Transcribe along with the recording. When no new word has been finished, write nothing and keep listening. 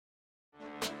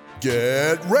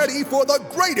Get ready for the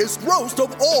greatest roast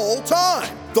of all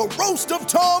time, the Roast of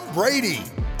Tom Brady,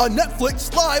 a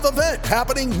Netflix live event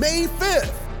happening May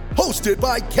 5th. Hosted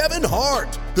by Kevin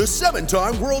Hart, the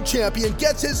 7-time world champion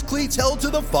gets his cleats held to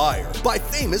the fire by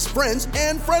famous friends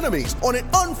and frenemies on an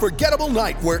unforgettable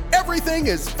night where everything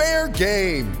is fair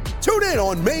game. Tune in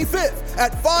on May 5th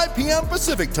at 5 p.m.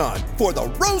 Pacific time for the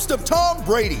Roast of Tom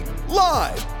Brady,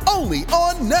 live only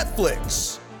on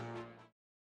Netflix.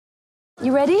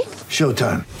 You ready?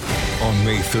 Showtime. On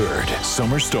May 3rd,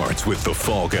 summer starts with The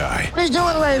Fall Guy. Let's do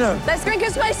it later. Let's drink a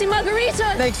spicy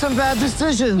margarita. Make some bad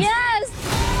decisions. Yes!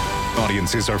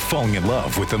 Audiences are falling in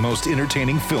love with the most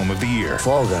entertaining film of the year.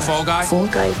 Fall Guy. Fall Guy? Fall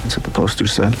Guy. That's what the poster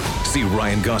said. See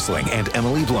Ryan Gosling and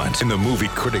Emily Blunt in the movie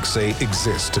critics say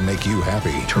exists to make you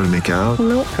happy. Trying to make it out?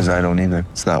 Nope. Because I don't either.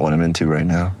 It's not what I'm into right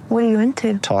now. What are you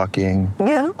into? Talking.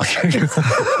 Yeah.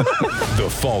 The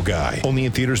Fall Guy. Only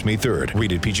in theaters May 3rd.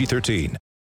 Rated PG-13.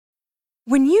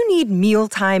 When you need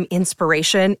mealtime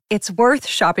inspiration, it's worth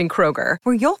shopping Kroger,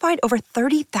 where you'll find over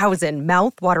 30,000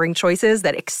 mouth-watering choices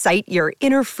that excite your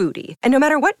inner foodie. And no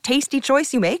matter what tasty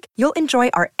choice you make, you'll enjoy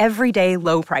our everyday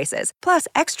low prices, plus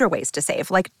extra ways to save,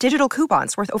 like digital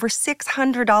coupons worth over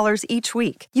 $600 each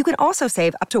week. You can also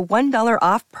save up to $1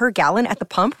 off per gallon at the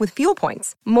pump with fuel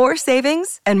points. More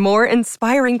savings and more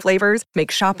inspiring flavors make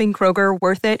shopping Kroger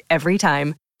worth it every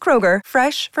time. Kroger,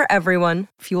 fresh for everyone.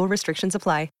 Fuel restrictions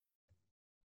apply.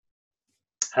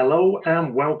 Hello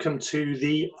and welcome to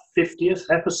the 50th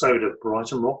episode of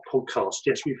Brighton Rock Podcast.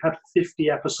 Yes, we've had 50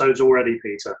 episodes already,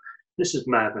 Peter. This is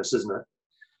madness, isn't it?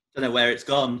 Don't know where it's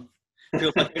gone.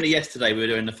 Feels like only yesterday we were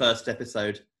doing the first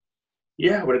episode.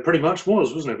 Yeah, well, it pretty much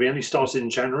was, wasn't it? We only started in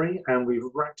January and we've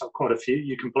racked up quite a few.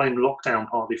 You can blame lockdown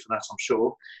partly for that, I'm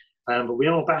sure. But we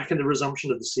are back in the resumption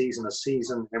of the season, a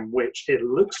season in which it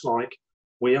looks like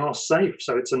we are safe.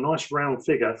 So it's a nice round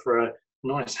figure for a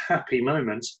nice happy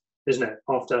moment, isn't it,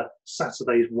 after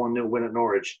Saturday's 1-0 win at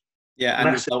Norwich. Yeah,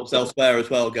 and results elsewhere as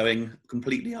well, going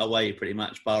completely our way pretty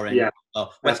much, barring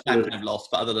West Ham have lost,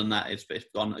 but other than that, it's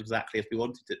gone exactly as we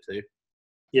wanted it to.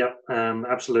 Yeah,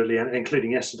 absolutely, and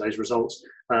including yesterday's results.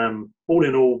 All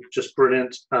in all, just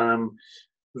brilliant.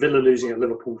 Villa losing at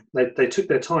Liverpool. They took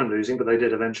their time losing, but they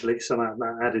did eventually, so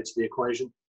that added to the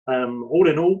equation. All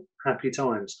in all, happy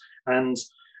times. And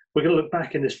we're going to look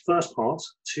back in this first part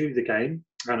to the game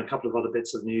and a couple of other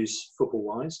bits of news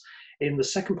football-wise. In the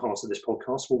second part of this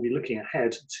podcast, we'll be looking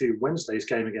ahead to Wednesday's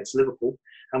game against Liverpool.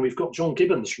 And we've got John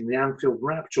Gibbons from the Anfield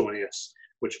Wrap joining us,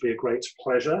 which will be a great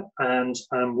pleasure. And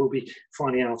we'll be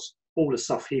finding out all the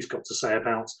stuff he's got to say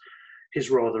about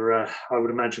his rather, I would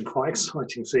imagine, quite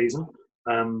exciting season,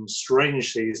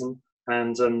 strange season,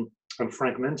 and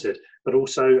fragmented, but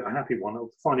also a happy one.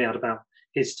 Finding out about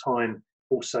his time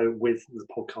also with the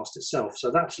podcast itself.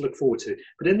 So that's to look forward to.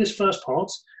 But in this first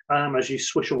part, as you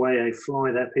swish away a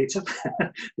fly there, Peter,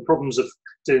 the problems of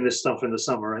doing this stuff in the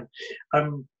summer, eh?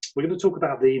 We're going to talk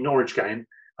about the Norwich game.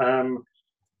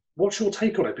 What's your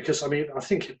take on it? Because, I mean, I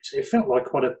think it felt like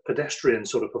quite a pedestrian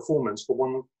sort of performance, but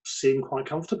one seemed quite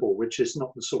comfortable, which is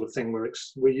not the sort of thing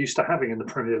we're used to having in the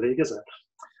Premier League, is it?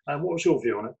 What was your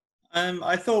view on it?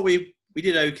 I thought we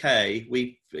did okay.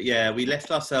 We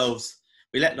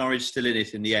let Norwich still in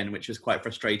it in the end, which was quite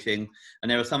frustrating. And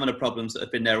there were some of the problems that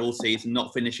have been there all season,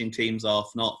 not finishing teams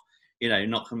off, not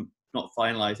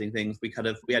finalising things. We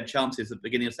had chances at the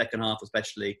beginning of the second half,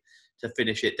 especially, to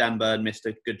finish it. Dan Burn missed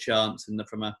a good chance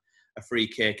from a free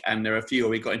kick, and there are a few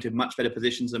where we got into much better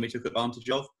positions than we took advantage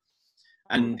of.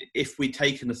 And if we'd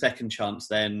taken the second chance,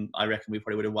 then I reckon we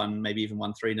probably would have won, maybe even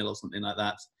won 3-0 or something like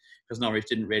that, because Norwich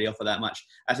didn't really offer that much.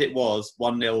 As it was,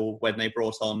 1-0 when they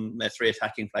brought on their 3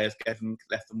 attacking players, left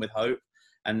them with hope.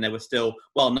 And there was still,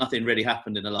 nothing really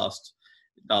happened in the last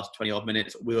 20-odd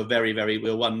minutes. We were we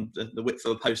were the width of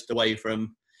the post away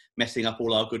from messing up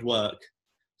all our good work.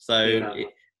 So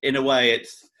in a way,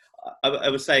 I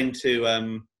was saying to,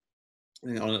 on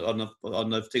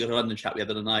the particular London chat the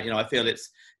other night, I feel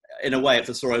in a way it's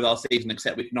a story of our season,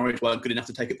 except Norwich weren't good enough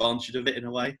to take advantage of it in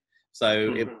a way.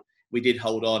 So we did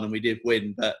hold on and we did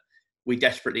win, but we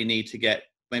desperately need to get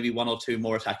maybe 1 or 2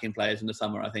 more attacking players in the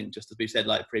summer, I think, just as we said,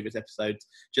 like previous episodes,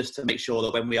 just to make sure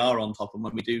that when we are on top and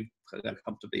when we do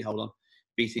comfortably hold on,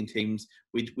 beating teams,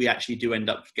 we actually do end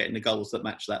up getting the goals that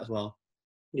match that as well.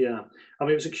 Yeah. I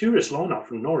mean, it was a curious lineup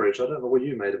from Norwich. I don't know what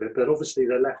you made of it, but obviously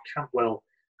they left Cantwell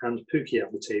and Pukki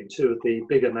out the team, 2 of the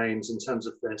bigger names in terms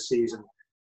of their season.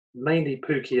 Mainly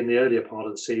Pukki in the earlier part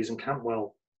of the season.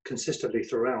 Cantwell consistently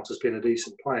throughout has been a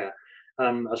decent player.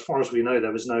 As far as we know,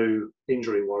 there was no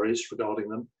injury worries regarding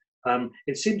them.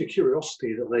 It seemed a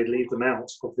curiosity that they'd leave them out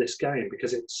of this game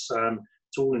because it's to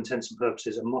all intents and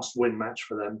purposes a must-win match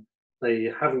for them.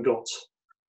 They haven't got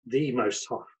the most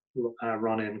tough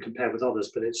run in compared with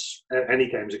others, but any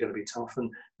games are going to be tough, and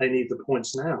they need the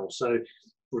points now. So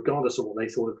regardless of what they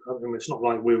thought, it's not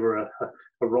like we were a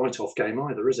write-off game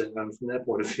either, is it? From their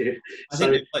point of view. I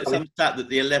think some stat that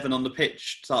the 11 on the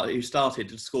pitch who started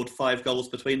had scored 5 goals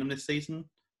between them this season.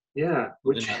 Yeah,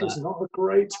 which is not a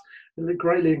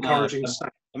greatly encouraging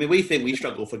stat. I mean, we think we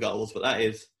struggle for goals, but that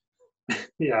is.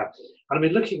 Yeah, and I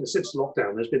mean, looking since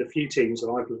lockdown, there's been a few teams that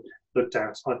I've looked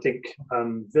at. I think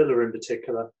Villa in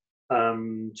particular,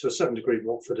 to a certain degree,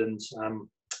 Watford and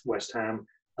West Ham,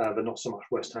 but not so much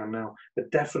West Ham now. But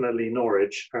definitely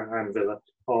Norwich and Villa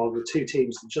are the two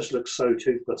teams that just look so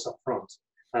toothless up front.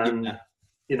 And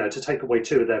to take away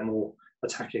 2 of their more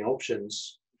attacking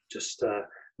options just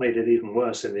made it even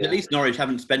worse in the end. At least Norwich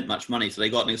haven't spent much money, so they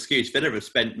got an excuse. Villa have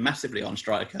spent massively on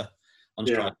striker.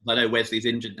 I know Wesley's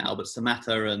injured now, but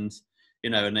Samatta and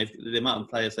the amount of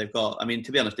players they've got. I mean,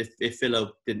 to be honest, if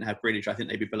Villa didn't have Grealish, I think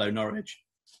they'd be below Norwich.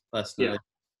 Personally,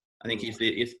 I think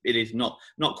it is not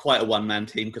quite a one-man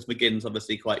team because McGinn's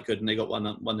obviously quite good, and they got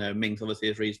one there. Mings obviously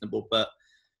is reasonable, but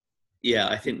yeah,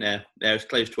 I think they're as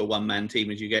close to a one-man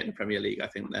team as you get in the Premier League. I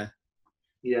think they're.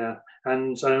 Yeah,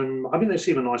 and I mean they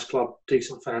seem a nice club,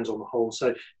 decent fans on the whole. So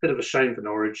a bit of a shame for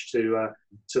Norwich to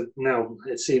now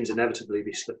it seems inevitably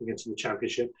be slipping into the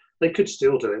Championship. They could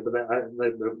still do it, but they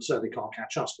certainly can't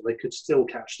catch us. But they could still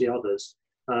catch the others.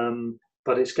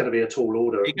 But it's going to be a tall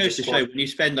order. It goes to show when you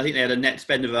spend. I think they had a net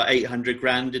spend of about 800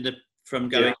 grand from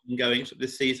going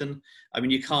this season. I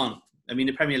mean, you can't. I mean,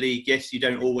 the Premier League, yes, you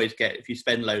don't always get, if you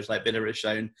spend loads like Villa has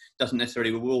shown, doesn't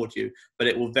necessarily reward you, but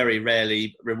it will very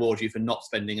rarely reward you for not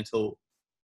spending at all.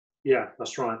 Yeah,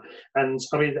 that's right. And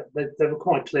I mean, they were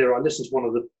quite clear. I listened to one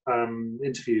of the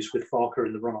interviews with Farke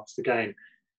in the run-up to the game,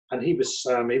 and he was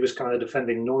kind of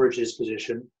defending Norwich's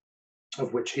position,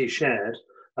 of which he shared,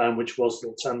 which was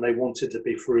that they wanted to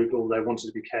be frugal, they wanted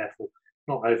to be careful,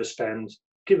 not overspend,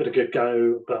 give it a good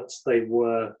go, but they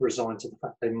were resigned to the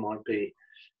fact they might be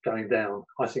going down.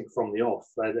 I think from the off,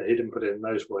 he didn't put it in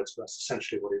those words, but that's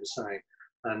essentially what he was saying.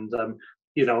 And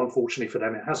unfortunately for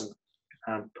them, it hasn't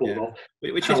pulled off.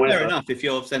 Which is fair enough if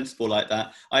you're sensible like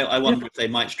that. I wonder if they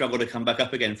might struggle to come back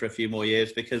up again for a few more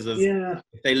years because of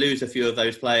if they lose a few of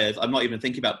those players. I'm not even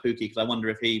thinking about Pukki because I wonder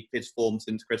if his form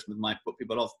since Christmas might put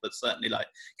people off. But certainly like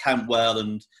Cantwell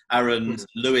and Aaron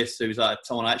Lewis, who's like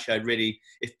someone actually I'd really,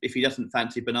 if he doesn't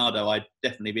fancy Bernardo, I'd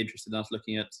definitely be interested in us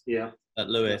looking at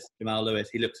Lewis, Jamal Lewis.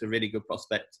 He looks a really good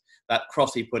prospect. That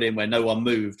cross he put in where no one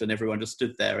moved and everyone just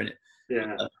stood there and it.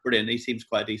 Yeah, brilliant. He seems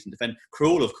quite a decent defender.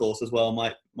 Krul, of course, as well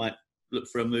might look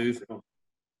for a move.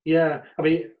 Yeah, I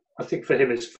mean, I think for him,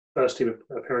 his first team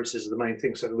appearances are the main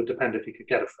thing. So it would depend if he could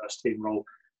get a first team role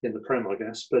in the Prem, I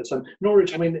guess. But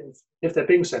Norwich, I mean, if they're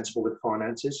being sensible with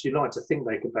finances, you'd like to think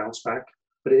they could bounce back,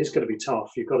 but it is going to be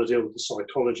tough. You've got to deal with the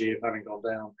psychology of having gone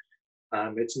down.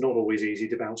 It's not always easy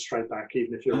to bounce straight back,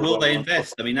 even if you're. And will they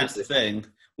invest? I mean, that's the thing.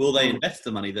 Will they invest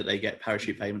the money that they get,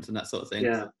 parachute payments and that sort of thing?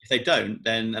 Yeah. If they don't,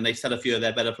 then and they sell a few of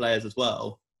their better players as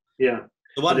well. Yeah.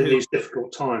 But in these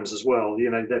difficult times as well,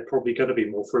 they're probably going to be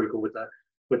more frugal with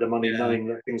the money, knowing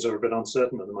that things are a bit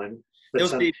uncertain at the moment.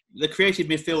 But, the creative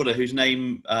midfielder whose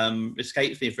name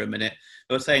escapes me for a minute,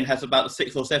 they were saying has about the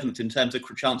 6th or 7th in terms of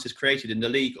chances created in the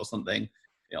league or something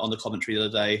on the commentary the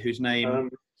other day. Whose name?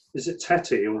 Is it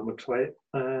Teti or McClay?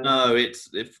 No, it's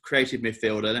creative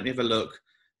midfielder. Let me have a look.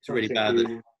 It's really bad.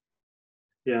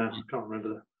 I can't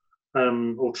remember that.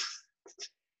 Or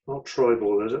not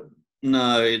Troyball, is it?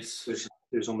 No,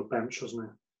 he was on the bench, wasn't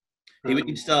he?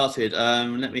 He started.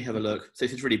 Let me have a look. So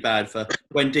this is really bad for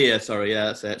Buendia. Sorry, yeah,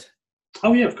 that's it.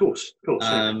 Oh yeah, of course.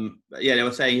 They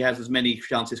were saying he has as many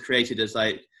chances created as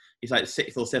he's like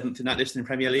 6th or 7th in that list in the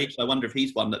Premier League. So I wonder if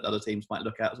he's one that other teams might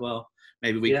look at as well.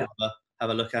 Maybe we could have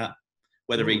a look at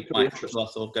whether he might come to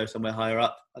us or go somewhere higher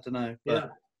up. I don't know.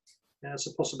 But. Yeah, it's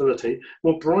a possibility.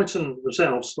 Well, Brighton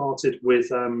themselves started with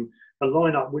a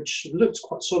lineup which looked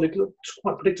quite solid, looked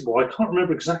quite predictable. I can't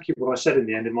remember exactly what I said in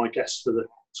the end in my guess for the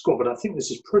squad, but I think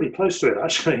this is pretty close to it,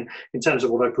 actually, in terms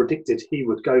of what I predicted he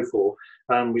would go for.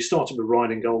 We started with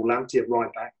Ryan in goal, Lamptey at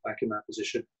right back in that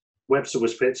position. Webster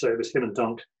was fit, so it was him and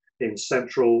Dunk in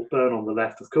central, Burn on the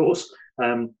left, of course.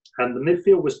 And the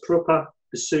midfield was Prupper,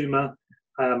 Bissouma,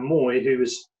 Moy, who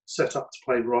was set up to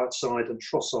play right side, and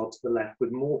Trossard to the left,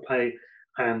 with Morpay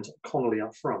and Connolly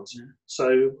up front. Yeah.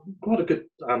 So quite a good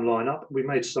lineup. We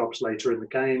made subs later in the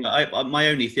game. My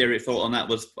only thought on that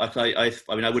was, I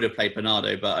would have played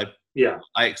Bernardo, but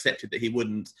I accepted that he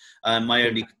wouldn't.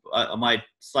 My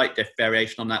slight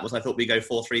variation on that was I thought we go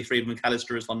 4-3-3 with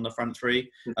McAllister as on the front three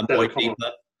and Boy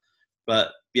keeper.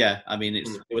 But yeah, I mean, it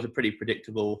was a pretty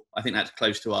predictable. I think that's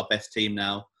close to our best team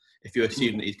now. if you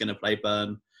assume that he's going to play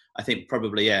Burn. I think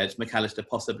probably, it's McAllister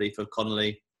possibly for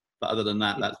Connolly. But other than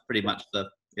that, that's pretty much the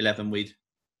 11 we'd.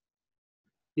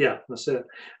 Yeah, that's it.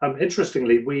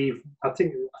 Interestingly, I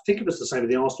think it was the same with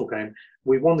the Arsenal game.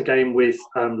 We won the game with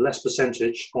less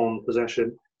percentage on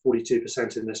possession,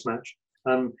 42% in this match.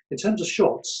 In terms of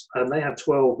shots, they had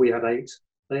 12, we had 8.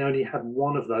 They only had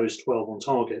one of those 12 on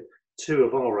target. 2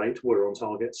 of our 8 were on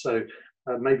target, so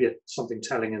maybe something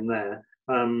telling in there.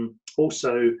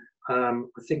 Also, I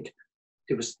think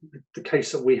it was the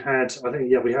case that we had.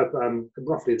 We had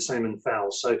roughly the same in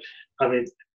fouls. So, I mean,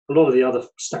 a lot of the other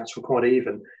stats were quite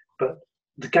even, but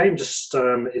the game just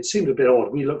it seemed a bit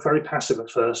odd. We looked very passive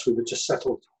at first. We were just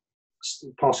settled,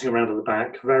 passing around at the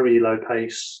back, very low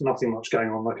pace, nothing much going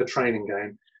on, like a training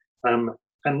game.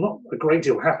 And not a great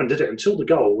deal happened, did it? Until the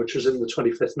goal, which was in the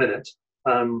 25th minute,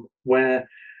 where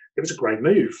it was a great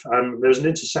move. There was an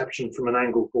interception from an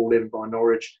angled ball in by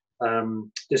Norwich,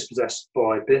 dispossessed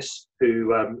by Biss,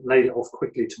 who laid it off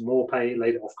quickly to Morpay,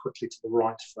 laid it off quickly to the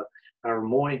right for Aaron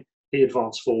Moy. He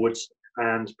advanced forwards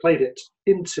and played it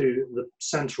into the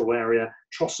central area.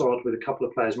 Trossard, with a couple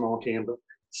of players marking him but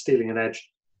stealing an edge,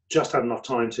 just had enough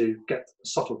time to get a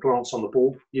subtle glance on the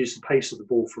ball, use the pace of the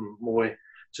ball from Moy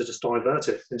to just divert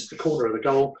it into the corner of the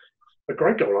goal. A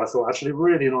great goal, I thought, actually.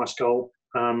 Really nice goal,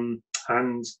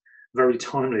 and very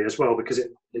timely as well, because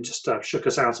it just shook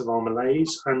us out of our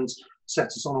malaise and set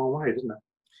us on our way, didn't it?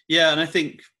 Yeah, and I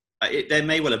think there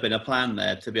may well have been a plan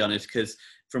there, to be honest, because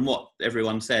from what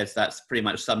everyone says, that's pretty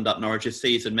much summed up Norwich's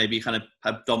season. Maybe kind of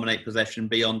have dominate possession,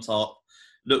 be on top,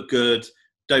 look good,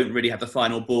 don't really have the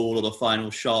final ball or the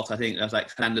final shot. I think there was like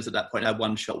Fernandes at that point had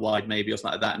one shot wide maybe or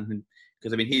something like that. And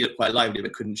because, I mean, he looked quite lively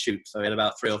but couldn't shoot. So he had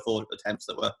about 3 or 4 attempts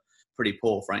that were pretty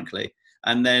poor, frankly.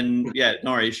 And then,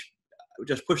 Norwich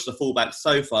just push the fullback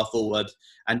so far forward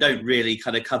and don't really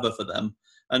kind of cover for them.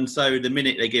 And so the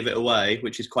minute they give it away,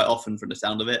 which is quite often from the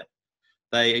sound of it,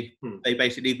 they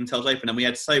basically leave themselves open. And we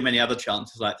had so many other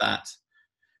chances like that.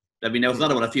 I mean, there was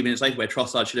another one a few minutes later where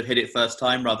Trossard should have hit it first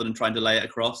time rather than trying to lay it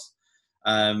across.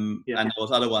 And there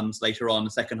was other ones later on in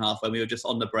the second half when we were just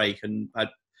on the break and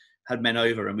had men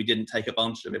over and we didn't take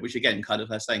advantage of it, which again, kind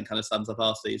of sums up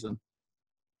our season.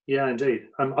 Yeah, indeed.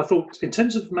 I thought, in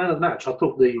terms of man of the match, I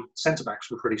thought the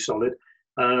centre-backs were pretty solid.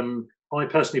 I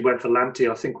personally went for Lamptey.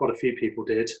 I think quite a few people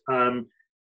did.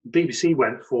 BBC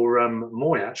went for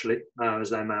Moy, actually, as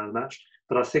their man of the match.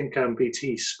 But I think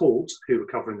BT Sport, who were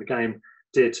covering the game,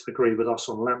 did agree with us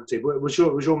on Lamptey. Was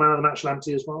your man of the match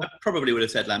Lamptey as well? I probably would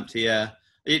have said Lamptey, yeah.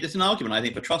 It's an argument, I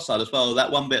think, for Trossard as well.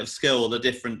 That one bit of skill, the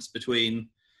difference between,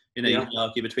 you can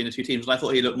argue between the two teams. And I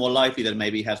thought he looked more lively than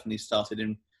maybe he has when he started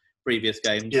in previous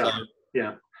games.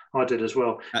 Yeah, I did as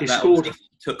well. He scored.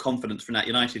 Took confidence from that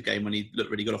United game when he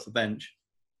looked really good off the bench.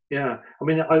 Yeah, I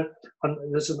mean,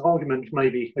 there's an argument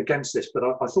maybe against this, but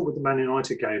I thought with the Man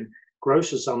United game, Gross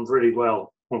has done really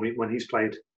well when he's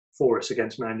played for us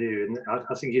against Man U, and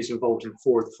I think he's involved in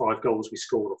 4 of the 5 goals we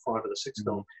scored, or 5 of the 6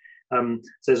 goals. So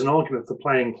there's an argument for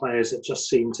playing players that just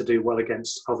seem to do well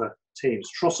against other teams.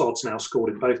 Trossard's now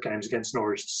scored in both games against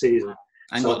Norwich this season,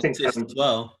 and so got assists as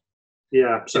well.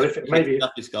 Yeah, so if maybe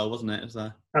his goal, wasn't it?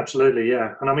 Absolutely,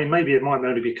 yeah. And I mean, maybe it might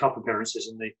only be cup appearances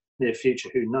in the near future.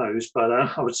 Who knows? But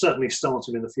I would certainly start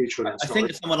him in the future. I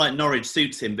think someone like Norwich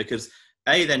suits him because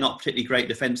A, they're not particularly great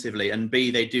defensively, and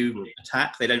B, they do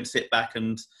attack. They don't sit back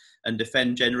and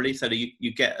defend generally. So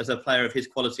you get, as a player of his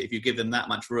quality, if you give them that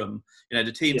much room, the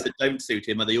teams that don't suit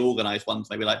him are the organised ones,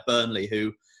 maybe like Burnley,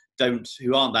 who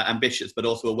aren't that ambitious but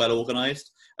also are well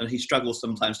organised, and he struggles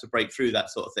sometimes to break through that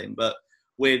sort of thing. But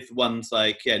with ones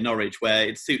like Norwich, where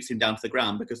it suits him down to the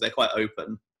ground because they're quite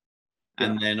open,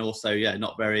 and then also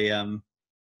not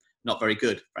very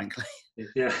good, frankly.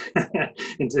 Yeah,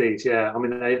 indeed. Yeah, I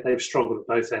mean they've struggled at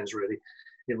both ends really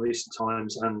in recent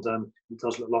times, and it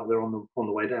does look like they're on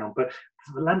the way down. But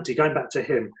for Lamptey, going back to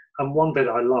him, and one bit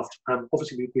I loved.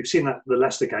 Obviously, we've seen that the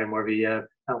Leicester game where he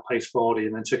outpaced Vardy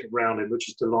and then took it round him, which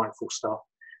is delightful stuff.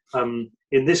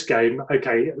 In this game,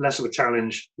 okay, less of a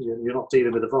challenge. You're not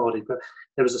dealing with a Vardy, but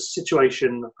there was a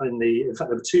situation in fact,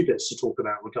 there were 2 bits to talk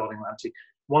about regarding Lamptey.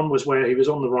 One was where he was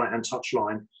on the right-hand touch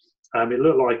line. It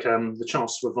looked like the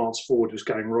chance to advance forward was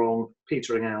going wrong,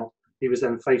 petering out. He was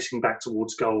then facing back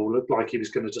towards goal. Looked like he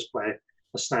was going to just play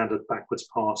a standard backwards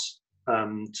pass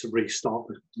to restart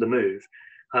the move.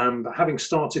 But having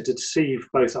started to deceive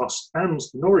both us and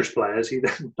Norwich players, he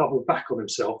then doubled back on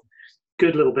himself.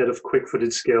 Good little bit of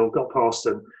quick-footed skill, got past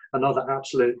him. Another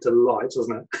absolute delight,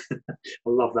 wasn't it? I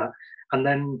love that. And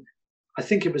then I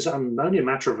think it was only a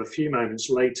matter of a few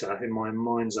moments later, in my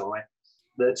mind's eye,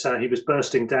 that he was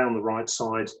bursting down the right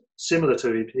side, similar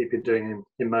to he'd been doing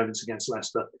in moments against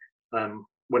Leicester,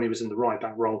 when he was in the right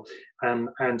back role,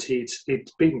 and he'd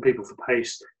beaten people for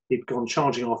pace. He'd gone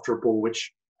charging after a ball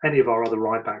which any of our other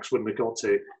right backs wouldn't have got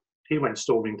to. He went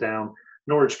storming down.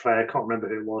 Norwich player, can't remember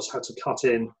who it was, had to cut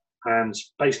in and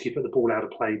basically put the ball out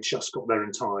of play, just got there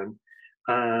in time.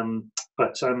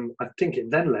 But I think it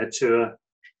then led to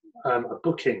a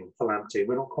booking for Lamptey.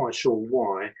 We're not quite sure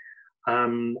why.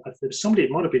 Somebody,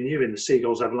 it might have been you in the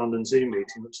Seagulls Have London Zoom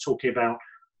meeting, that was talking about,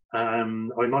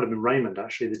 or it might have been Raymond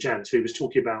actually, the gent, who was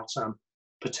talking about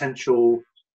potential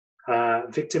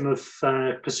victim of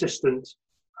persistent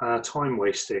time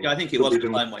wasting. Yeah, I think it was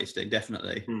time wasting,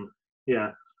 definitely.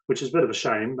 Yeah, which is a bit of a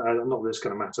shame. Not that it's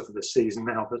going to matter for this season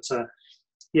now, but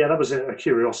yeah, that was a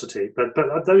curiosity. But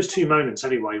those two moments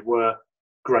anyway were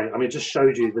great. I mean, it just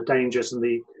showed you the dangers and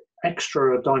the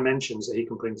extra dimensions that he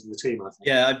can bring to the team, I think.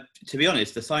 Yeah, to be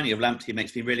honest, the signing of Lamptey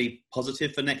makes me really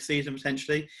positive for next season,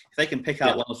 potentially. If they can pick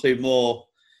out one or two more,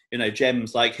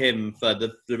 gems like him for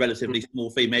the relatively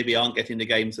small fee, maybe aren't getting the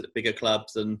games at the bigger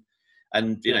clubs, and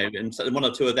one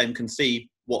or two of them can see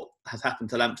what has happened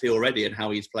to Lamptey already and how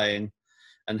he's playing,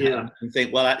 and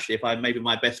think, well, actually, maybe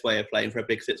my best way of playing for a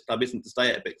Big Six club isn't to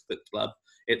stay at a Big Six club,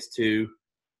 it's to,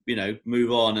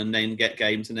 move on and then get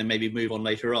games and then maybe move on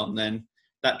later on. Then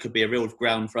that could be a real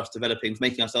ground for us developing,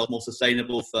 making ourselves more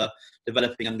sustainable for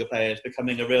developing younger players,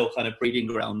 becoming a real kind of breeding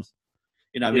ground.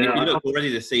 If you look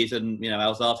already this season,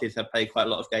 Alzate has played quite a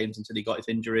lot of games until he got his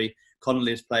injury.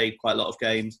 Connolly has played quite a lot of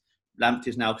games.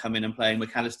 Lamptey's now come in and playing.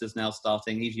 McAllister's now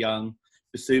starting. He's young.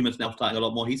 Basuma's now starting a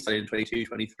lot more. He's starting in 22,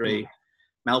 23.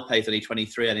 Malpay's only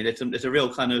 23. I mean, there's a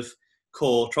real kind of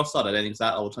core. Trossard, I don't think is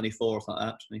that old, 24 or something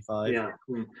like that, 25. Yeah.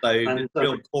 So there's a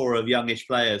real core of youngish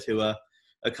players who are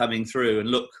coming through and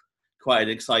look quite an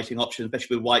exciting option,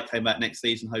 especially with White coming back next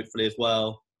season, hopefully as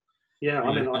well. Yeah,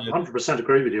 I mean, I 100%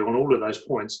 agree with you on all of those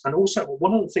points. And also,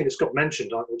 one other thing that's got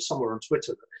mentioned somewhere on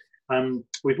Twitter,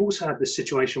 we've also had this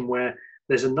situation where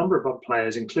there's a number of other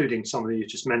players, including some of you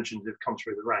just mentioned, who've come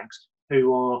through the ranks,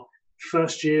 who are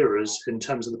first-yearers in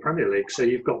terms of the Premier League. So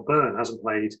you've got Byrne, hasn't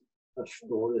played,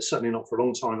 or certainly not for a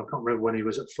long time. I can't remember when he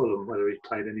was at Fulham, whether he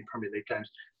played any Premier League games.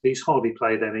 He's hardly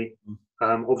played any.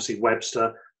 Obviously,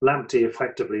 Webster. Lamptey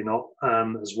effectively not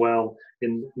as well.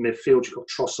 In midfield, you've got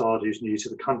Trossard, who's new to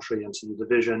the country and to the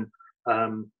division.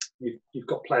 You've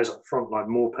got players up front like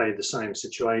Morpay, the same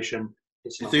situation.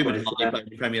 Zuma played in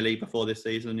the Premier League before this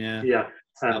season, yeah. Yeah,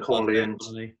 and Connolly and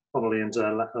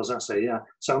Alzate, yeah.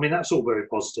 So, I mean, that's all very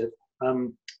positive.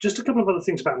 Just a couple of other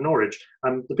things about Norwich.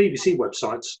 The BBC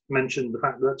websites mentioned the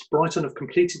fact that Brighton have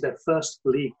completed their first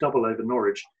league double over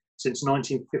Norwich since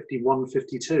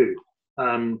 1951-52.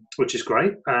 Which is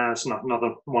great. It's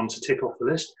another one to tick off the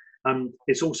list.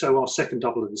 It's also our second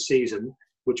double of the season,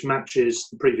 which matches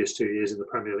the previous 2 years in the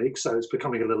Premier League. So it's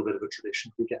becoming a little bit of a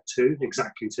tradition. We get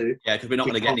exactly two. Yeah, because we're not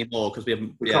going to get any more because we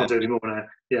can't do any more now.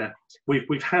 Yeah,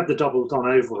 we've had the double done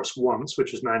over us once,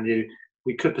 which was Man U.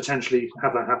 We could potentially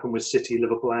have that happen with City,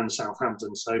 Liverpool, and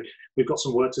Southampton. So we've got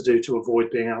some work to do to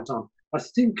avoid being outdone. I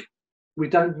think we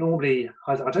don't normally.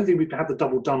 I don't think we've had the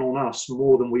double done on us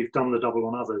more than we've done the double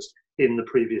on others in the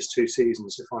previous 2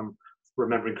 seasons, if I'm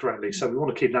remembering correctly. So we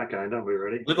want to keep that going, don't we,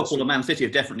 really? Liverpool and Man City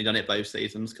have definitely done it both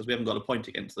seasons because we haven't got a point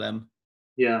against them.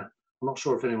 Yeah, I'm not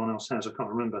sure if anyone else has. I can't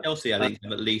remember. Chelsea, I think,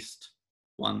 have at least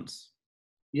once.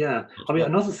 Yeah, I mean,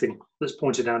 another thing that's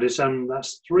pointed out is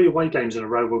that's 3 away games in a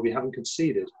row where we haven't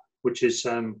conceded, which is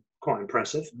quite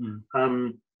impressive.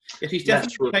 If he's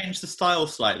definitely changed the style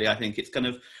slightly, I think it's kind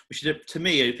of, to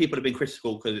me, people have been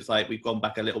critical because it's like we've gone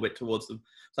back a little bit towards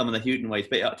some of the Houghton ways.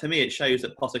 But to me, it shows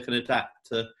that Potter can adapt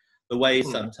to the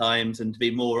ways sometimes and to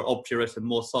be more obdurate and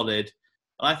more solid.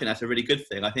 And I think that's a really good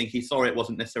thing. I think he saw it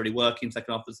wasn't necessarily working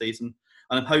second half of the season.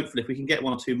 And I'm hopeful if we can get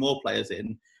 1 or 2 more players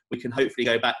in, we can hopefully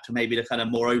go back to maybe the kind of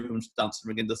more open stance at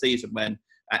the beginning of the season when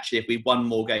actually if we won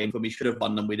more games when we should have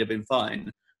won them, we'd have been fine.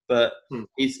 But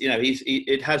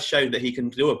it has shown that he can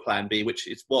do a plan B, which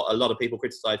is what a lot of people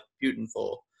criticised Houghton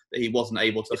for, that he wasn't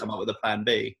able to come up with a plan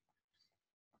B.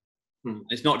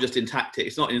 It's not just in tactics,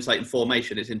 it's not in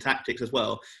formation, it's in tactics as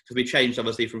well. Because we changed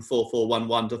obviously from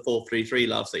 4-4-1-1 to 4-3-3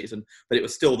 last season, but it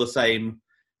was still the same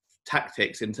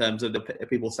tactics in terms of the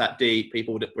people sat deep,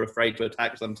 people that were afraid to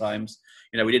attack sometimes.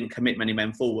 We didn't commit many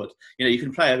men forward. You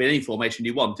can play in any formation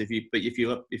you want, if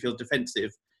you're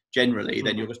defensive generally,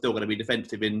 then you're still going to be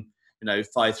defensive in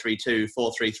 5-3-2,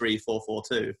 4-3-3,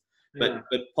 4-4-2. But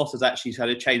Potter's actually had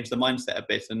to change the mindset a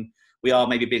bit, and we are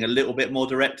maybe being a little bit more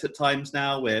direct at times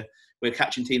now. We're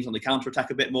catching teams on the counter-attack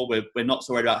a bit more. We're not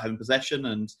so worried about having possession.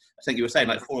 And I think you were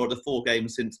saying 4 of the 4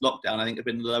 games since lockdown, I think have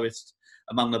been the lowest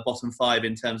among the bottom 5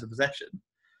 in terms of possession.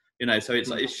 So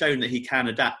it's shown that he can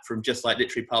adapt from just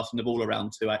literally passing the ball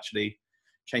around to actually,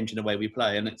 changing the way we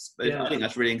play. And I think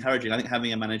that's really encouraging. I think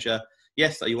having a manager,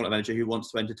 yes, you want a manager who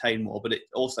wants to entertain more, but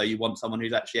also you want someone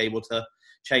who's actually able to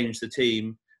change the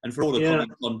team. And for all the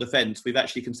comments on defence, we've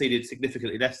actually conceded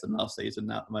significantly less than last season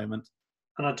now at the moment.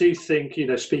 And I do think,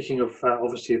 speaking of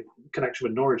obviously connection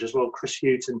with Norwich as well, Chris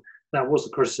Hughton, that was the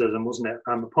criticism, wasn't it?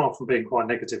 Apart from being quite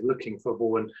negative looking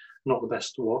football and not the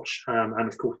best to watch. And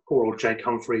of course, poor old Jake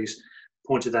Humphreys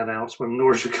pointed that out when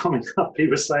Norwich were coming up. He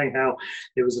was saying how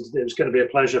it was going to be a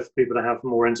pleasure for people to have a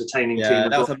more entertaining team. Yeah,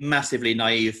 that was a massively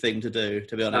naive thing to do,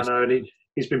 to be honest. I know, and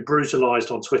he's been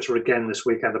brutalised on Twitter again this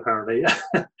weekend, apparently,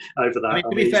 over that. I mean,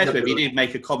 to be fair to him, he did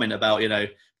make a comment about,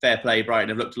 fair play, Brighton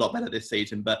have looked a lot better this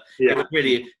season, but it was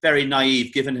really very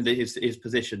naive given his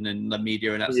position in the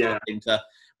media and that sort of thing, to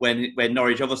when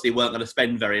Norwich obviously weren't going to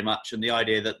spend very much, and the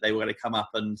idea that they were going to come up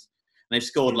and they've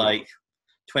scored like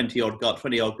 20 odd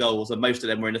goals, and most of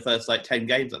them were in the first 10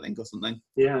 games, I think, or something.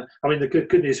 Yeah, I mean, the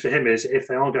good news for him is if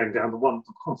they are going down, the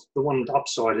one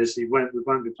upside is we won't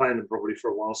be playing them probably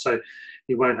for a while, so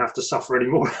he won't have to suffer any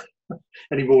more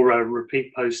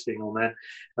repeat posting on there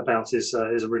about his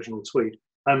original tweet.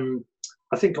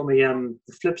 I think on the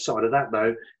flip side of that,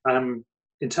 though,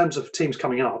 in terms of teams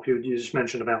coming up, you just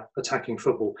mentioned about attacking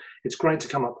football. It's great to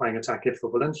come up playing attacking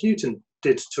football, and Hughton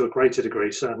did to a greater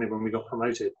degree, certainly when we got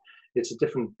promoted. It's a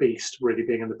different beast, really,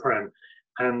 being in the Prem.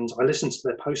 And I listened to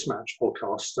their post-match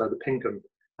podcast, the Pinkham,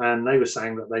 and they were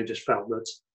saying that they just felt that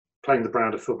playing the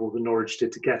brand of football that Norwich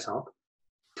did to get up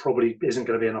probably isn't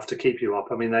going to be enough to keep you up.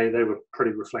 I mean, they were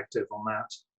pretty reflective on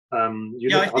that.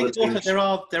 I think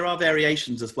also there are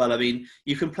variations as well. I mean,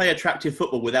 you can play attractive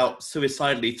football without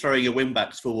suicidally throwing your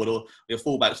wing-backs forward or your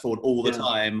full-backs forward all the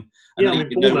time, and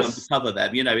leaving no one to cover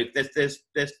them.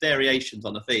 There's variations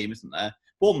on the theme, isn't there?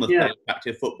 Bournemouth play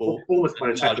attractive football. Bournemouth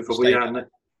play attractive football,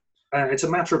 it's a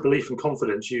matter of belief and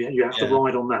confidence. You have to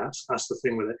ride on that. That's the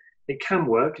thing with it. It can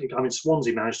work. I mean,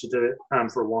 Swansea managed to do it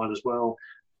for a while as well.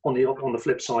 On the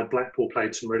flip side, Blackpool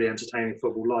played some really entertaining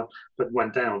football, but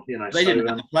went down. They didn't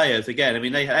have the players again. I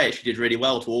mean, they actually did really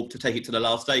well to take it to the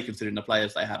last day, considering the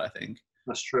players they had, I think.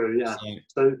 That's true. Yeah.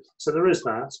 So there is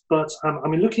that. But I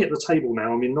mean, looking at the table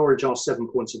now, I mean, Norwich are 7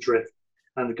 points adrift,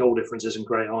 and the goal difference isn't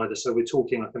great either. So we're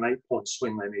talking like an 8-point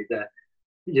swing they need there.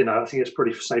 I think it's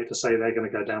pretty safe to say they're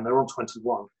going to go down. They're on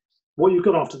 21. What you've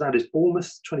got after that is Bournemouth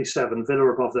 27,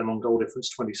 Villa above them on goal difference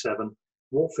 27,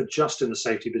 Watford just in the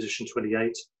safety position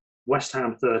 28, West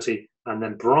Ham 30, and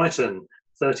then Brighton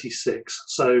 36.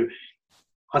 So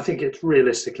I think it's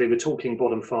realistically, we're talking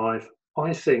bottom 5.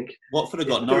 I think Watford have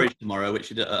got Norwich tomorrow,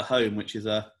 which is at home, which is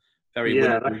a very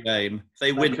winnable game. If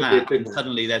they win that, and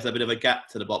suddenly there's a bit of a gap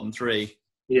to the bottom 3.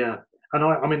 Yeah, and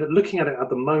I mean, looking at it at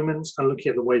the moment and looking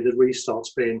at the way the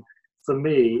restart's been, for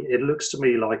me, it looks to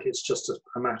me like it's just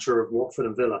a matter of Watford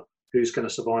and Villa who's going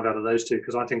to survive out of those two,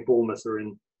 because I think Bournemouth are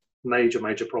in major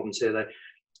problems here.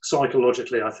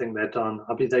 Psychologically, I think they're done.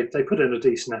 I mean, they put in a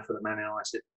decent effort at Man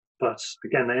United, but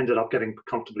again, they ended up getting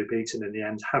comfortably beaten in the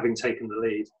end, having taken the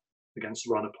lead against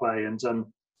the run of play. And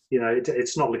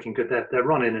it's not looking good. Their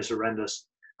run-in is horrendous,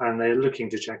 and they're looking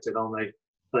dejected, aren't they?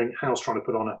 I think Hal's trying to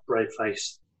put on a brave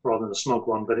face rather than a smug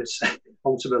one, but it's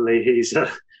ultimately he's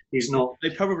not. They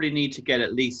probably need to get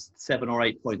at least 7 or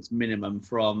 8 points minimum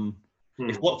from.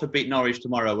 If Watford beat Norwich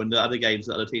tomorrow and the other games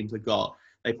that other teams have got,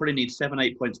 they probably need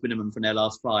 7-8 points minimum from their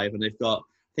last 5, and they've got,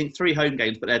 I think, 3 home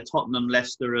games, but they're Tottenham,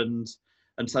 Leicester, and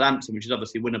Southampton, which is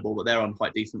obviously winnable, but they're on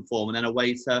quite decent form, and then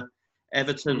away to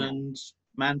Everton and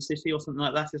Man City or something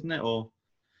like that, isn't it, or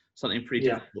something pretty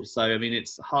difficult. So I mean,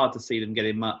 it's hard to see them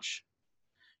getting much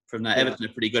from that. Everton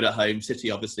are pretty good at home. City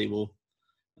obviously will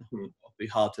be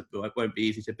hard to, it won't be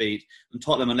easy to beat. And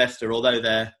Tottenham and Leicester, although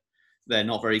they're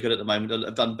not very good at the moment,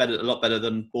 have done a lot better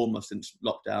than Bournemouth since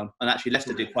lockdown. And actually,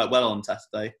 Leicester did quite well on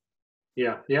Saturday.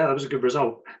 Yeah, that was a good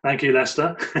result. Thank you,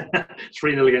 Leicester.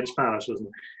 3-0 against Palace, wasn't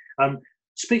it?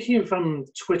 Speaking of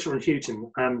Twitter and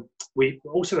Hughton, we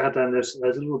also had there's a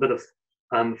little bit of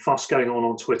fuss going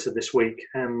on Twitter this week,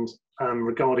 and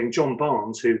regarding John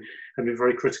Barnes, who had been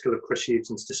very critical of Chris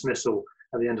Hughton's dismissal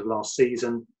at the end of last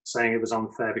season, saying it was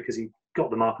unfair because he got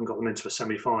them up and got them into a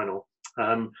semi-final.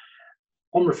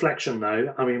 On reflection,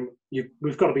 though, I mean,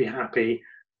 we've got to be happy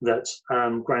that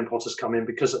Graham Potter's come in,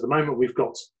 because at the moment we've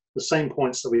got the same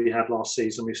points that we had last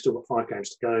season. We've still got 5 games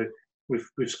to go.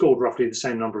 We've scored roughly the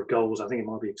same number of goals. I think it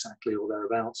might be exactly or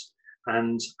thereabouts.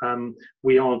 And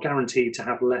we are guaranteed to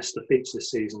have less defeats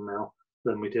this season now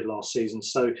than we did last season.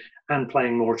 So, and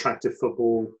playing more attractive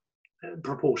football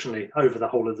proportionally over the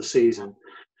whole of the season.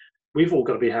 We've all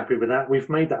got to be happy with that. We've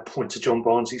made that point to John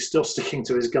Barnes. He's still sticking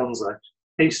to his guns, though.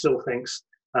 He still thinks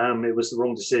it was the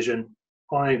wrong decision.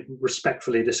 I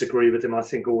respectfully disagree with him. I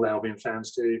think all Albion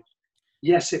fans do.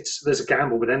 yes, there's a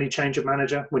gamble with any change of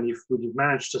manager. When you've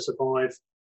managed to survive,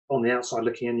 on the outside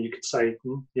looking in, you could say,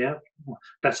 yeah,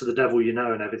 better the devil you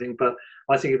know and everything. But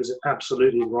I think it was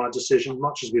absolutely the right decision,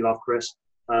 much as we love Chris.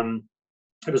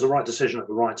 It was the right decision at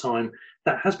the right time.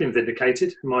 That has been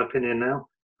vindicated, in my opinion, now.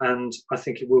 And I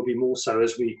think it will be more so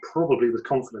as we probably, with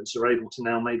confidence, are able to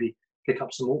now maybe pick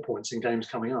up some more points in games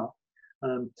coming up.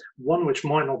 One which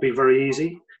might not be very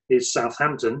easy is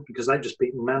Southampton, because they've just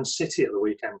beaten Man City at the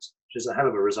weekend, which is a hell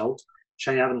of a result.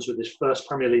 Che Adams with his first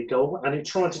Premier League goal, and he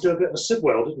tried to do a bit of a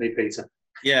Sidwell, didn't he, Peter?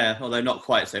 Yeah, although not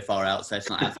quite so far out, so it's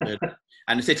not as good.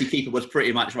 And the City keeper was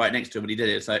pretty much right next to him when he did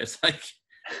it, so it's like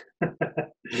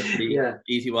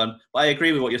easy one. But I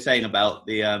agree with what you're saying about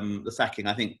the sacking.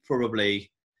 I think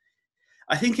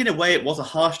in a way it was a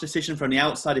harsh decision from the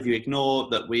outside if you ignore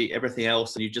everything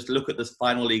else and you just look at this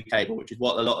final league table, which is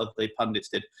what a lot of the pundits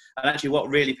did. And actually what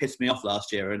really pissed me off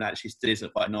last year, and actually still is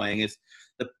quite annoying, is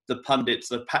the pundits,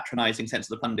 the patronising sense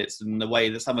of the pundits, and the way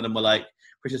that some of them were like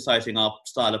criticising our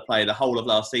style of play the whole of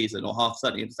last season, or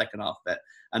certainly in the second half of it,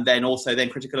 and then also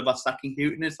critical of us sacking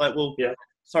Houghton. It's like, well,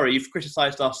 sorry, you've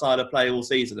criticised our style of play all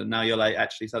season, and now you're like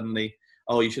actually suddenly,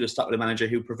 you should have stuck with a manager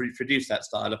who produced that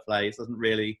style of play. It doesn't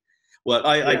really work.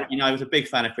 I was a big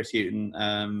fan of Chris Hughton,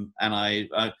 and I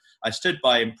stood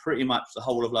by him pretty much the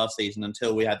whole of last season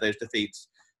until we had those defeats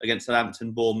against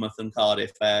Southampton, Bournemouth, and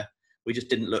Cardiff, where we just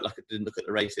didn't look at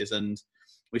the races, and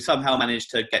we somehow managed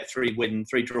to get 3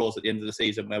 draws at the end of the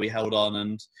season where we held on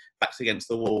and backs against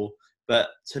the wall. But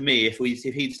to me, if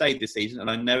he'd stayed this season, and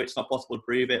I know it's not possible to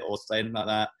prove it or say anything like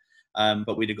that,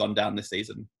 but we'd have gone down this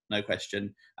season, no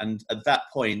question. And at that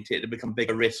point, it had become a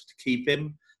bigger risk to keep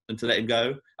him than to let him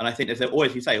go. And I think there's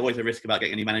always a risk about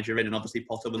getting any manager in, and obviously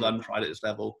Potter was untried at this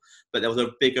level, but there was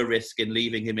a bigger risk in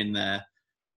leaving him in there.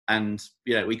 And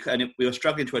we were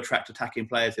struggling to attract attacking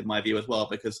players, in my view, as well,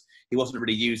 because he wasn't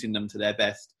really using them to their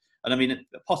best. And I mean,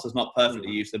 Potter's not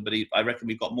perfectly used them, but I reckon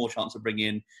we've got more chance of bringing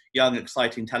in young,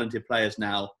 exciting, talented players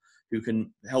now who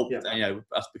can help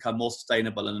us become more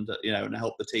sustainable and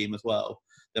help the team as well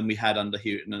than we had under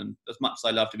Houghton. And as much as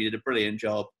I loved him, he did a brilliant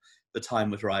job. The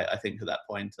time was right, I think, at that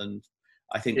point. And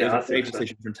I think it was a great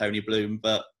decision from Tony Bloom.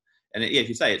 But if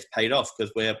you say it's paid off,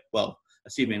 because we're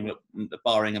assuming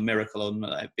barring a miracle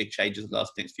on big changes in the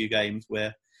next few games,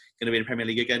 we're going to be in the Premier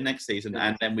League again next season,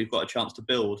 and then we've got a chance to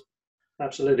build.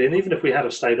 Absolutely, and even if we had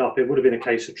have stayed up, it would have been a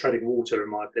case of treading water, in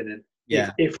my opinion.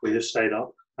 If we had stayed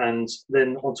up, and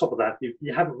then on top of that,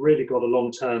 you haven't really got a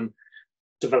long-term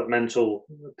developmental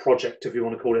project, if you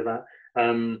want to call it that.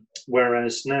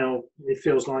 Whereas now it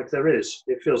feels like there is.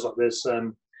 It feels like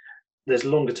there's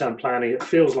longer-term planning. It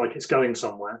feels like it's going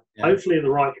somewhere. Yeah. Hopefully in the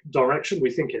right direction.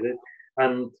 We think it is.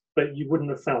 But you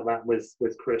wouldn't have felt that with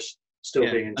Chris still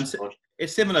being in charge.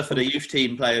 It's similar for the youth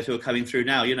team players who are coming through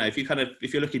now. If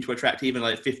you're looking to attract even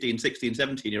like 15, 16,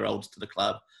 17-year-olds to the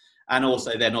club, and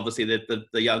also then obviously the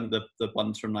young, the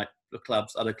ones from like the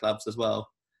clubs, other clubs as well.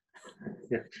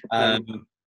 It's a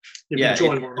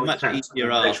much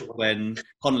easier ask when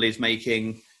Connolly's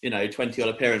making 20 odd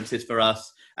appearances for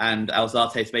us, and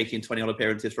Alzate's making 20 odd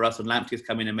appearances for us, and Lamptey's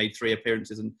come in and made 3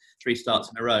 appearances and 3 starts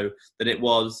in a row, than it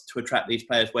was to attract these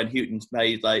players when Houghton's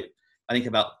made I think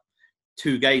about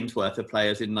 2 games worth of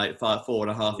players in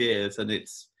 4.5 years. And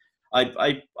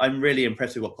I'm really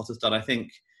impressed with what Potter's done. I think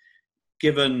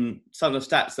given some of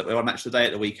the stats that were on Match Today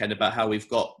at the weekend about how we've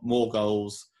got more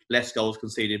goals, less goals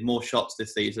conceded, more shots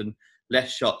this season,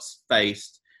 less shots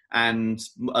faced, and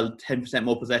 10%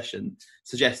 more possession,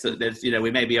 suggests that there's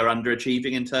we maybe are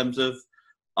underachieving in terms of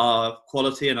our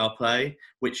quality and our play,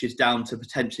 which is down to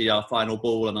potentially our final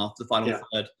ball and after the final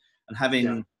third. And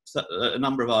having a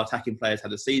number of our attacking players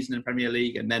had a season in Premier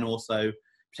League, and then also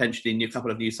potentially a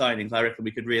couple of new signings, I reckon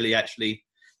we could really actually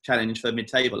challenge for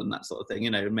mid-table and that sort of thing.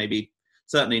 Maybe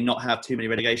certainly not have too many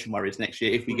relegation worries next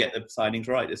year if we get the signings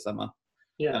right this summer.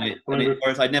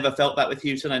 Whereas I never felt that with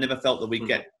Houghton. I never felt that we'd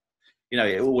get,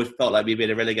 it always felt like we'd be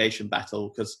in a relegation battle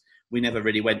because we never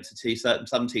really went to see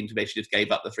some teams basically just gave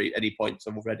up any points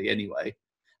already anyway.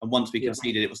 And once we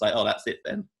conceded, it was like, oh, that's it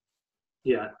then.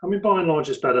 Yeah, I mean, by and large,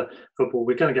 it's better football.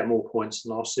 We're going to get more points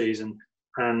than last season,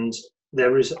 and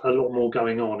there is a lot more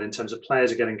going on in terms of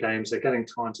players are getting games, they're getting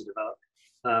time to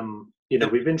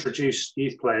develop. We've introduced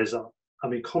youth players. I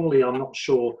mean, Connolly, I'm not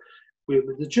sure.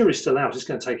 The jury's still out. It's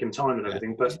going to take him time and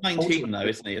everything. But he's 19 though,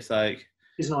 isn't he? It's like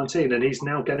he's 19, and he's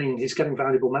now getting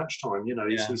valuable match time.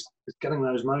 He's getting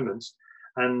those moments,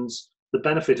 and the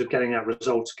benefit of getting that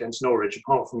result against Norwich,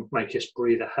 apart from make us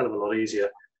breathe a hell of a lot easier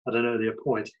at an earlier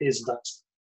point, is that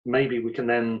maybe we can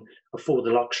then afford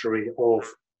the luxury of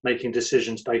making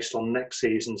decisions based on next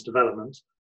season's development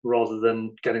rather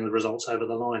than getting the results over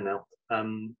the line now.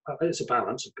 It's a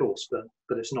balance, of course,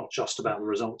 but it's not just about the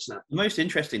results now. The most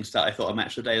interesting stat I thought on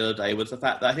Match of the Day the other day was the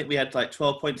fact that I think we had like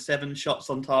 12.7 shots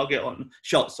on target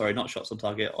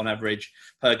on average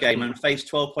per game, and faced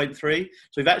 12.3. So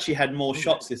we've actually had more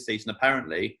shots this season,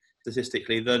 apparently,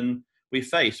 statistically, than we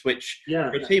faced, which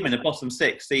for a team in the bottom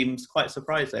six seems quite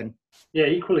surprising. Yeah,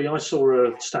 equally, I saw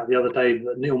a stat the other day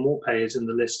that Neil Maupay is in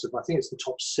the list of, I think it's the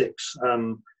top 6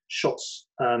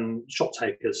 shot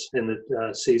takers in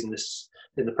the season,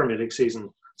 in the Premier League season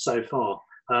so far.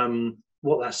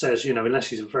 What that says, unless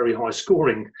he's a very high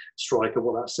scoring striker,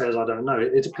 what that says, I don't know.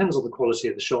 It depends on the quality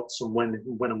of the shots and when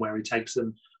and where he takes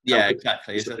them. Yeah,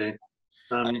 exactly.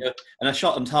 And a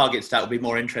shot on target stat would be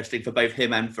more interesting for both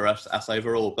him and for us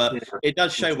overall. But it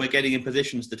does show we're getting in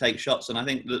positions to take shots, and I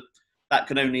think that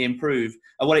can only improve.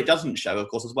 And what it doesn't show, of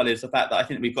course, as well, is the fact that I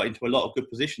think we've got into a lot of good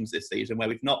positions this season where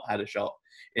we've not had a shot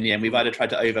in the end. We've either tried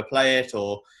to overplay it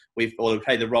or we've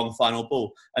played the wrong final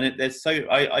ball. And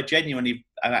I genuinely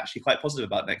am actually quite positive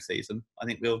about next season. I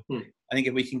think I think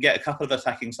if we can get a couple of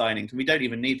attacking signings, and we don't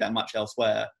even need that much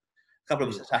elsewhere, a couple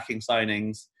of attacking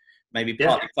signings, maybe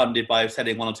partly funded by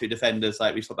selling 1 or 2 defenders,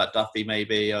 like we talked about Duffy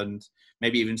maybe, and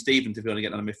maybe even Stevens if we want to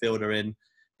get another midfielder in,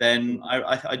 then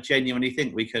I genuinely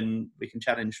think we can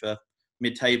challenge for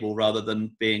mid-table rather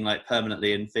than being like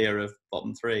permanently in fear of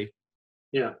bottom 3.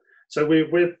 Yeah, so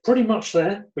we're pretty much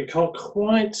there. We can't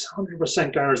quite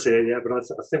 100% guarantee it yet, but I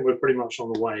think we're pretty much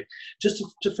on the way. Just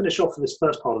to finish off for this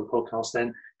first part of the podcast then,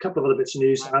 a couple of other bits of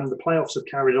news, and the playoffs have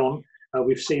carried on.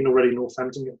 We've seen already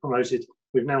Northampton get promoted.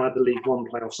 We've now had the League One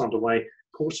playoffs underway.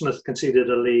 Portsmouth conceded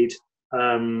a lead,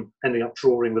 ending up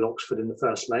drawing with Oxford in the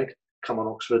first leg. Come on,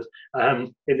 Oxford.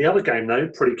 In the other game, though,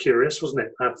 pretty curious, wasn't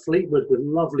it? Fleetwood with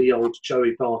lovely old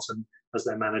Joey Barton as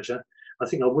their manager. I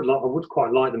think I would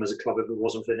quite like them as a club if it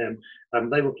wasn't for him.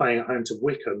 They were playing at home to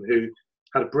Wickham, who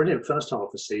had a brilliant first half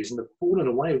of the season, have fallen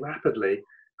away rapidly,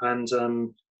 and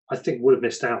I think would have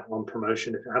missed out on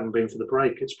promotion if it hadn't been for the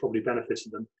break. It's probably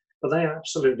benefited them. But they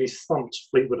absolutely thumped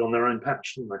Fleetwood on their own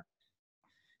patch, didn't they?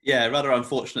 Yeah, rather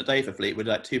unfortunate day for Fleetwood.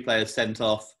 Like 2 players sent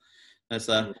off.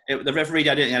 The referee,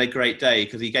 I didn't think had a great day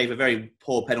because he gave a very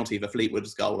poor penalty for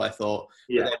Fleetwood's goal, I thought.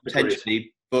 Yeah,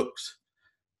 potentially booked,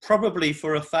 probably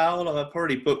for a foul, or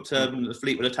probably booked the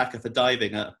Fleetwood attacker for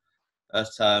diving at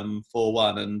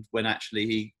 4-1, and when actually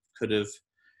he could have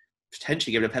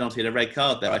potentially given a penalty and a red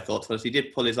card there, I thought. So he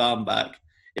did pull his arm back.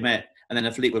 And then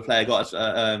a Fleetwood player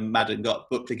Madden got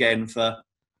booked again for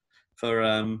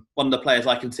one of the players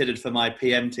I considered for my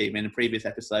PM team in a previous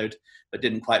episode, but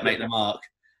didn't quite make the mark.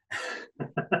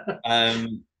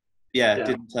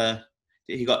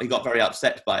 He got very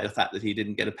upset by the fact that he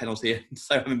didn't get a penalty,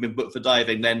 so having been booked for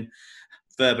diving, then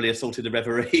verbally assaulted the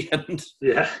referee and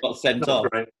got sent off.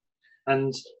 Great.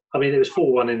 And I mean, it was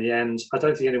 4-1 in the end. I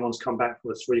don't think anyone's come back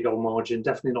from a 3-goal margin.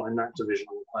 Definitely not in that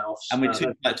divisional playoffs. And we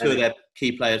took 2 of their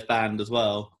key players banned as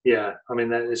well. Yeah, I mean,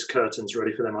 there's curtains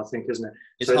ready for them, I think, isn't it?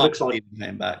 It's hard to see them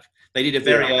came back. They need a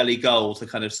very early goal to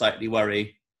kind of slightly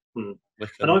worry. And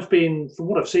I've been, from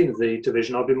what I've seen of the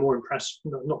division, I've been more impressed,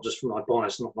 not just from my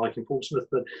bias, not liking Portsmouth,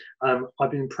 but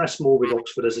I've been impressed more with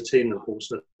Oxford as a team than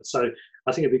Portsmouth. So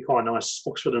I think it'd be quite nice.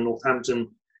 Oxford and Northampton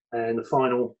in the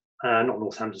final.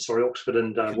 Oxford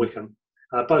and Wickham.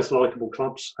 Both likeable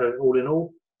clubs, all in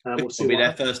all. It'll be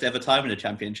their first ever time in the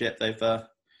Championship. They've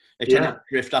tended to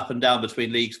drift up and down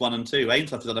between Leagues 1 and 2.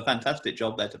 Ainsworth has done a fantastic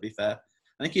job there, to be fair.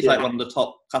 I think he's like one of the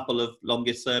top couple of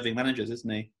longest serving managers,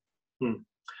 isn't he?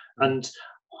 And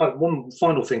one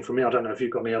final thing from me, I don't know if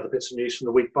you've got any other bits of news from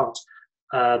the week, but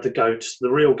the GOAT, the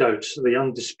real GOAT, the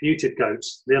undisputed GOAT,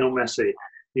 Lionel Messi,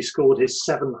 he scored his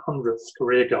 700th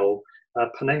career goal,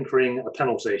 Panenkering a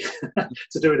penalty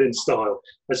to do it in style.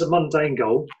 It's a mundane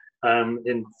goal,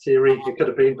 in theory it could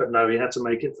have been, but no, he had to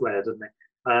make it flair, didn't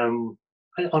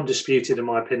he? Undisputed in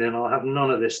my opinion. I'll have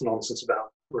none of this nonsense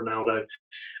about Ronaldo,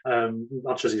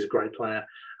 much as he's a great player.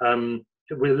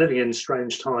 We're living in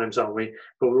strange times, aren't we?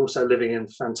 But we're also living in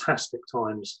fantastic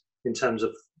times in terms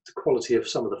of the quality of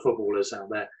some of the footballers out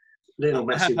there. Lionel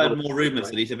Messi, I have heard more rumours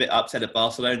that he's a bit upset at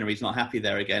Barcelona. He's not happy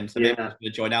there again, so maybe he's going to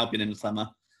join Albion in the summer.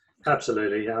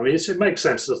 Absolutely, yeah. I mean, it makes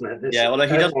sense, doesn't it? He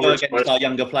does go against our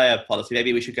younger player policy.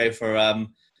 Maybe we should go for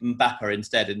Mbappe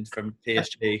instead from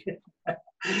PSG.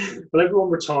 Well, everyone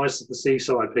retires to the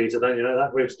seaside, Peter, don't you know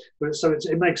that? So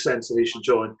it makes sense that he should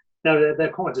join. No, they're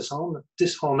quite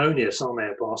disharmonious, aren't they,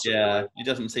 at Barcelona? Yeah, it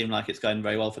doesn't seem like it's going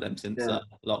very well for them since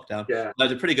lockdown. Yeah. It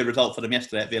was a pretty good result for them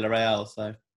yesterday at Villarreal.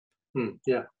 So.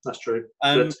 Yeah, that's true.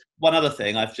 One other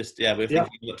thing I've just we were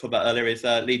thinking about earlier is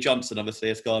Lee Johnson obviously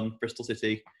has gone, Bristol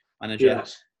City manager.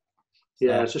 Yes.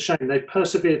 Yeah, it's a shame. They've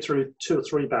persevered through 2 or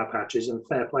 3 bad patches, and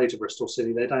fair play to Bristol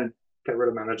City. They don't get rid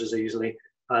of managers easily.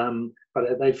 But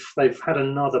they've had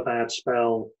another bad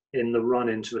spell in the run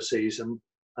into a season.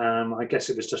 I guess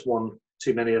it was just one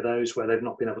too many of those where they've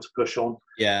not been able to push on.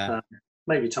 Yeah.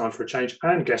 Maybe time for a change.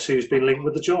 And guess who's been linked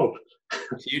with the job?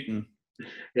 Houghton.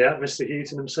 Yeah, Mr.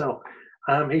 Houghton himself.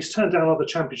 He's turned down other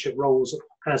championship roles,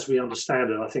 as we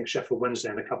understand it. I think Sheffield Wednesday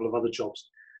and a couple of other jobs,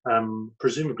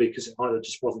 presumably because it either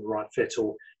just wasn't the right fit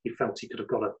or he felt he could have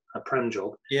got a Prem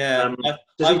job. Yeah.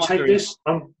 Does he take this?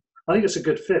 I think it's a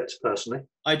good fit, personally.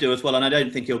 I do as well, and I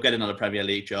don't think he'll get another Premier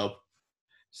League job.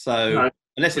 So No.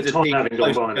 unless it's a team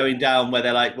close to going down where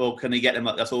they're like, well, can he get them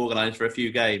up? That's organised for a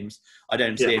few games. I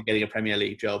don't see him getting a Premier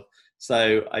League job.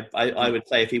 So I would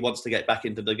say if he wants to get back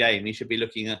into the game, he should be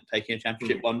looking at taking a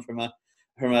Championship one from a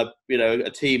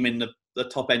team in the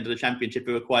top end of the Championship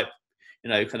who are quite,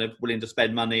 kind of willing to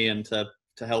spend money and to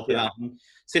help him out. And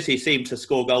City seem to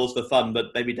score goals for fun, but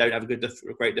maybe don't have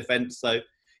a great defence. So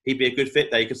he'd be a good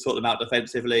fit there. He could sort them out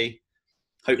defensively.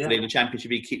 Hopefully in the Championship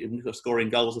he keep them scoring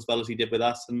goals as well as he did with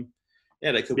us, and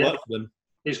they could work for them.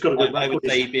 He's got a good. I would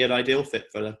say he'd be an ideal fit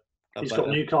for the. He's got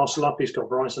Newcastle up. He's got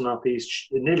Brighton up. He's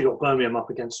nearly got Birmingham up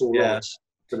against all odds.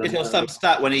 He's got some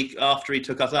stat after he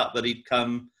took us up that he'd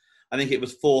come. I think it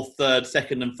was 4th, 3rd,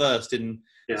 2nd, and 1st in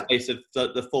the space of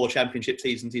the 4 Championship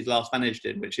seasons he's last managed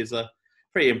in, which is a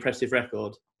pretty impressive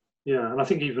record. Yeah, and I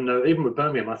think even with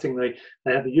Birmingham, I think they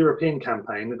had the European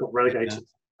campaign. They got relegated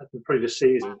at the previous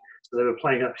season, so they were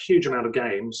playing a huge amount of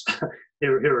games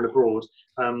here and abroad.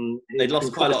 They'd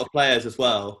lost quite a lot of players as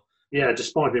well. Yeah,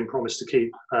 despite being promised to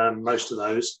keep most of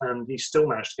those, and he still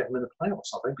managed to get them in the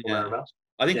playoffs, I think, or thereabouts.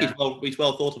 I think he's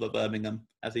well thought of at Birmingham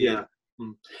as he is.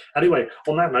 Anyway,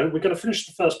 on that note, we're going to finish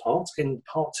the first part. In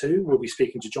part 2, we'll be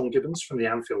speaking to John Gibbons from the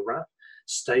Anfield Wrap.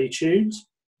 Stay tuned.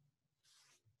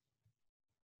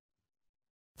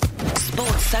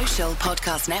 Sports Social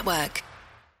Podcast Network.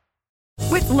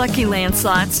 With Lucky Land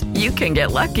Slots, you can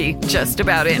get lucky just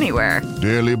about anywhere.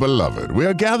 Dearly beloved, we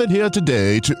are gathered here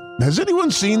today to... Has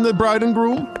anyone seen the bride and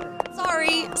groom?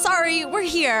 Sorry, we're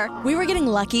here. We were getting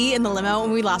lucky in the limo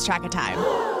and we lost track of time.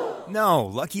 No,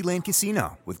 Lucky Land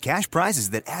Casino, with cash prizes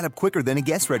that add up quicker than a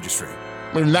guest registry.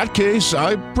 In that case,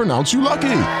 I pronounce you lucky.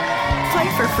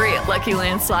 Play for free at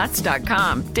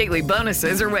LuckyLandSlots.com. Daily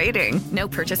bonuses are waiting. No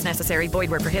purchase necessary. Void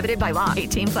where prohibited by law.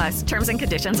 18+. Terms and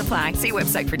conditions apply. See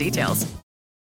website for details.